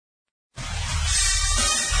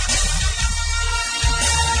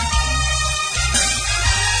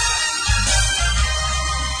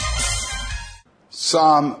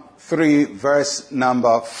Psalm 3 verse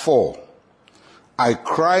number 4. I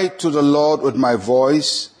cried to the Lord with my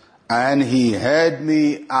voice, and he heard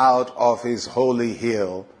me out of his holy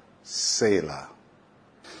hill, Selah.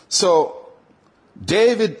 So,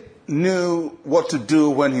 David knew what to do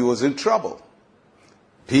when he was in trouble.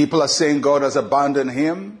 People are saying God has abandoned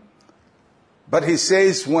him. But he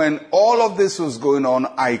says, when all of this was going on,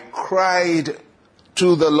 I cried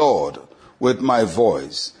to the Lord with my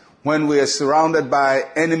voice. When we are surrounded by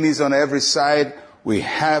enemies on every side, we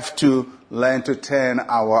have to learn to turn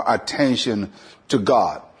our attention to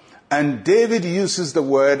God. And David uses the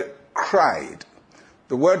word cried.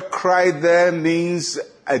 The word cried there means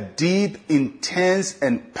a deep, intense,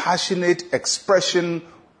 and passionate expression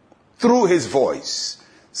through his voice.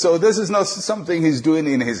 So this is not something he's doing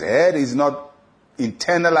in his head. He's not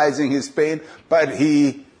internalizing his pain, but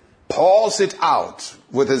he pours it out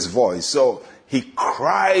with his voice. So he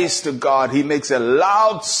cries to God. He makes a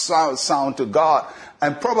loud sound to God.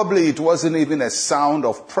 And probably it wasn't even a sound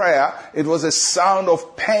of prayer. It was a sound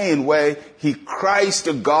of pain where he cries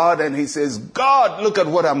to God and he says, God, look at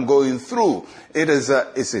what I'm going through.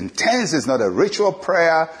 It's intense. It's not a ritual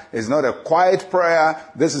prayer. It's not a quiet prayer.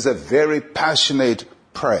 This is a very passionate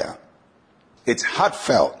prayer. It's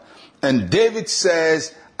heartfelt. And David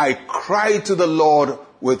says, I cry to the Lord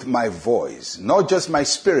with my voice, not just my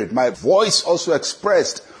spirit. My voice also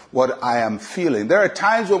expressed what I am feeling. There are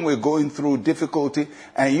times when we're going through difficulty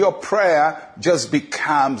and your prayer just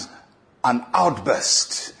becomes an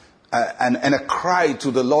outburst and a cry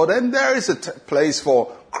to the Lord. And there is a place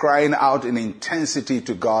for crying out in intensity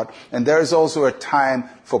to God. And there is also a time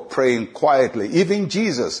for praying quietly. Even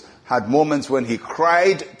Jesus had moments when he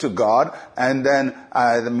cried to God, and then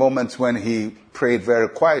the moments when he prayed very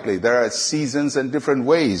quietly. There are seasons and different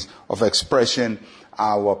ways of expressing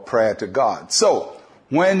our prayer to God. So,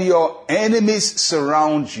 when your enemies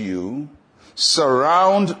surround you,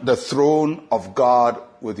 surround the throne of God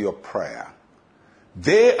with your prayer.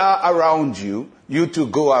 They are around you. You to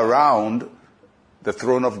go around the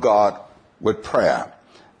throne of God with prayer.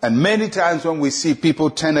 And many times when we see people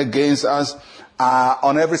turn against us,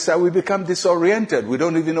 on every side, we become disoriented. We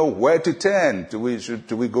don't even know where to turn. Do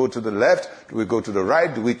we go to the left? Do we go to the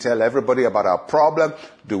right? Do we tell everybody about our problem?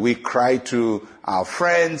 Do we cry to our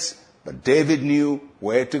friends? But David knew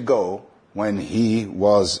where to go when he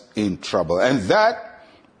was in trouble. And that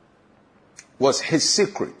was his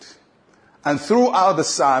secret. And throughout the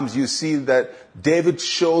Psalms, you see that David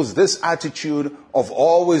shows this attitude of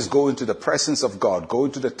always going to the presence of God,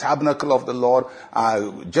 going to the tabernacle of the Lord,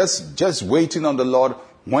 just waiting on the Lord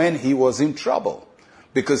when he was in trouble.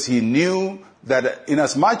 Because he knew that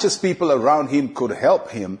inasmuch as people around him could help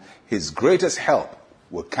him, his greatest help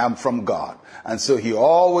would come from God. And so he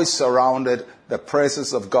always surrounded the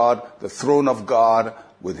presence of God, the throne of God,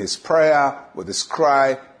 with his prayer, with his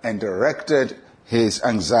cry, and directed his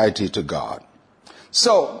anxiety to God.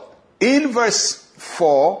 So, in verse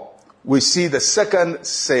 4, we see the second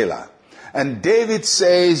Selah. And David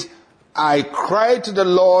says, I cried to the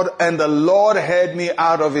Lord, and the Lord heard me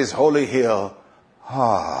out of his holy hill.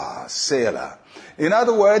 Selah. In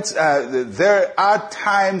other words, there are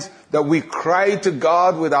times that we cry to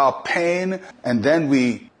God with our pain, and then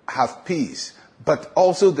we have peace. But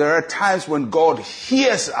also there are times when God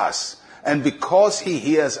hears us, and because he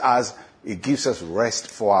hears us, it gives us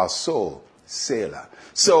rest for our soul. Selah.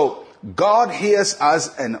 So, God hears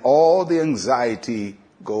us and all the anxiety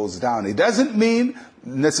goes down. It doesn't mean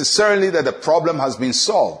necessarily that the problem has been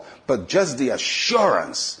solved, but just the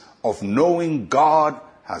assurance of knowing God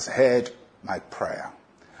has heard my prayer.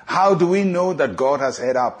 How do we know that God has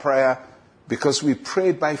heard our prayer? Because we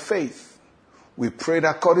prayed by faith. We prayed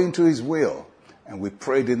according to his will, and we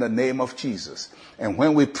prayed in the name of Jesus. And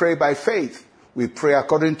when we pray by faith, we pray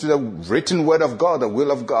according to the written word of God, the will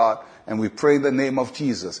of God, and we pray in the name of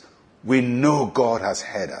Jesus. We know God has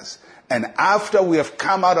heard us. And after we have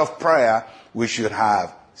come out of prayer, we should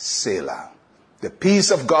have Selah. The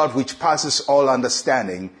peace of God which passes all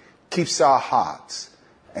understanding keeps our hearts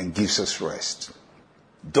and gives us rest.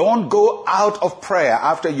 Don't go out of prayer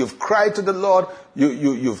after you've cried to the Lord,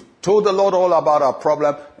 you've told the Lord all about our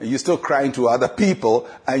problem, and you're still crying to other people,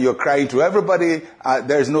 and you're crying to everybody.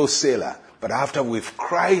 There's no Selah. But after we've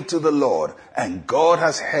cried to the Lord and God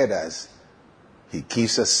has heard us, he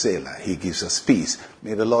gives us Selah. He gives us peace.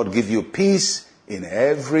 May the Lord give you peace in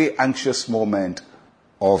every anxious moment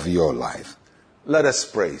of your life. Let us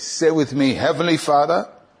pray. Say with me, Heavenly Father,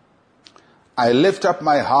 I lift up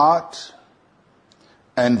my heart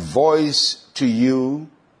and voice to you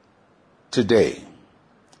today.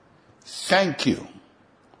 Thank you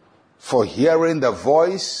for hearing the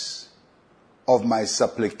voice of my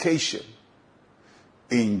supplication.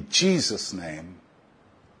 In Jesus' name,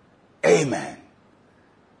 amen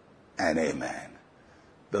and amen.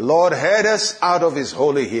 The Lord heard us out of his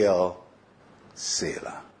holy hill,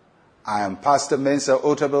 Selah. I am Pastor Mensa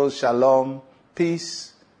Otabil. Shalom,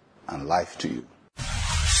 peace, and life to you.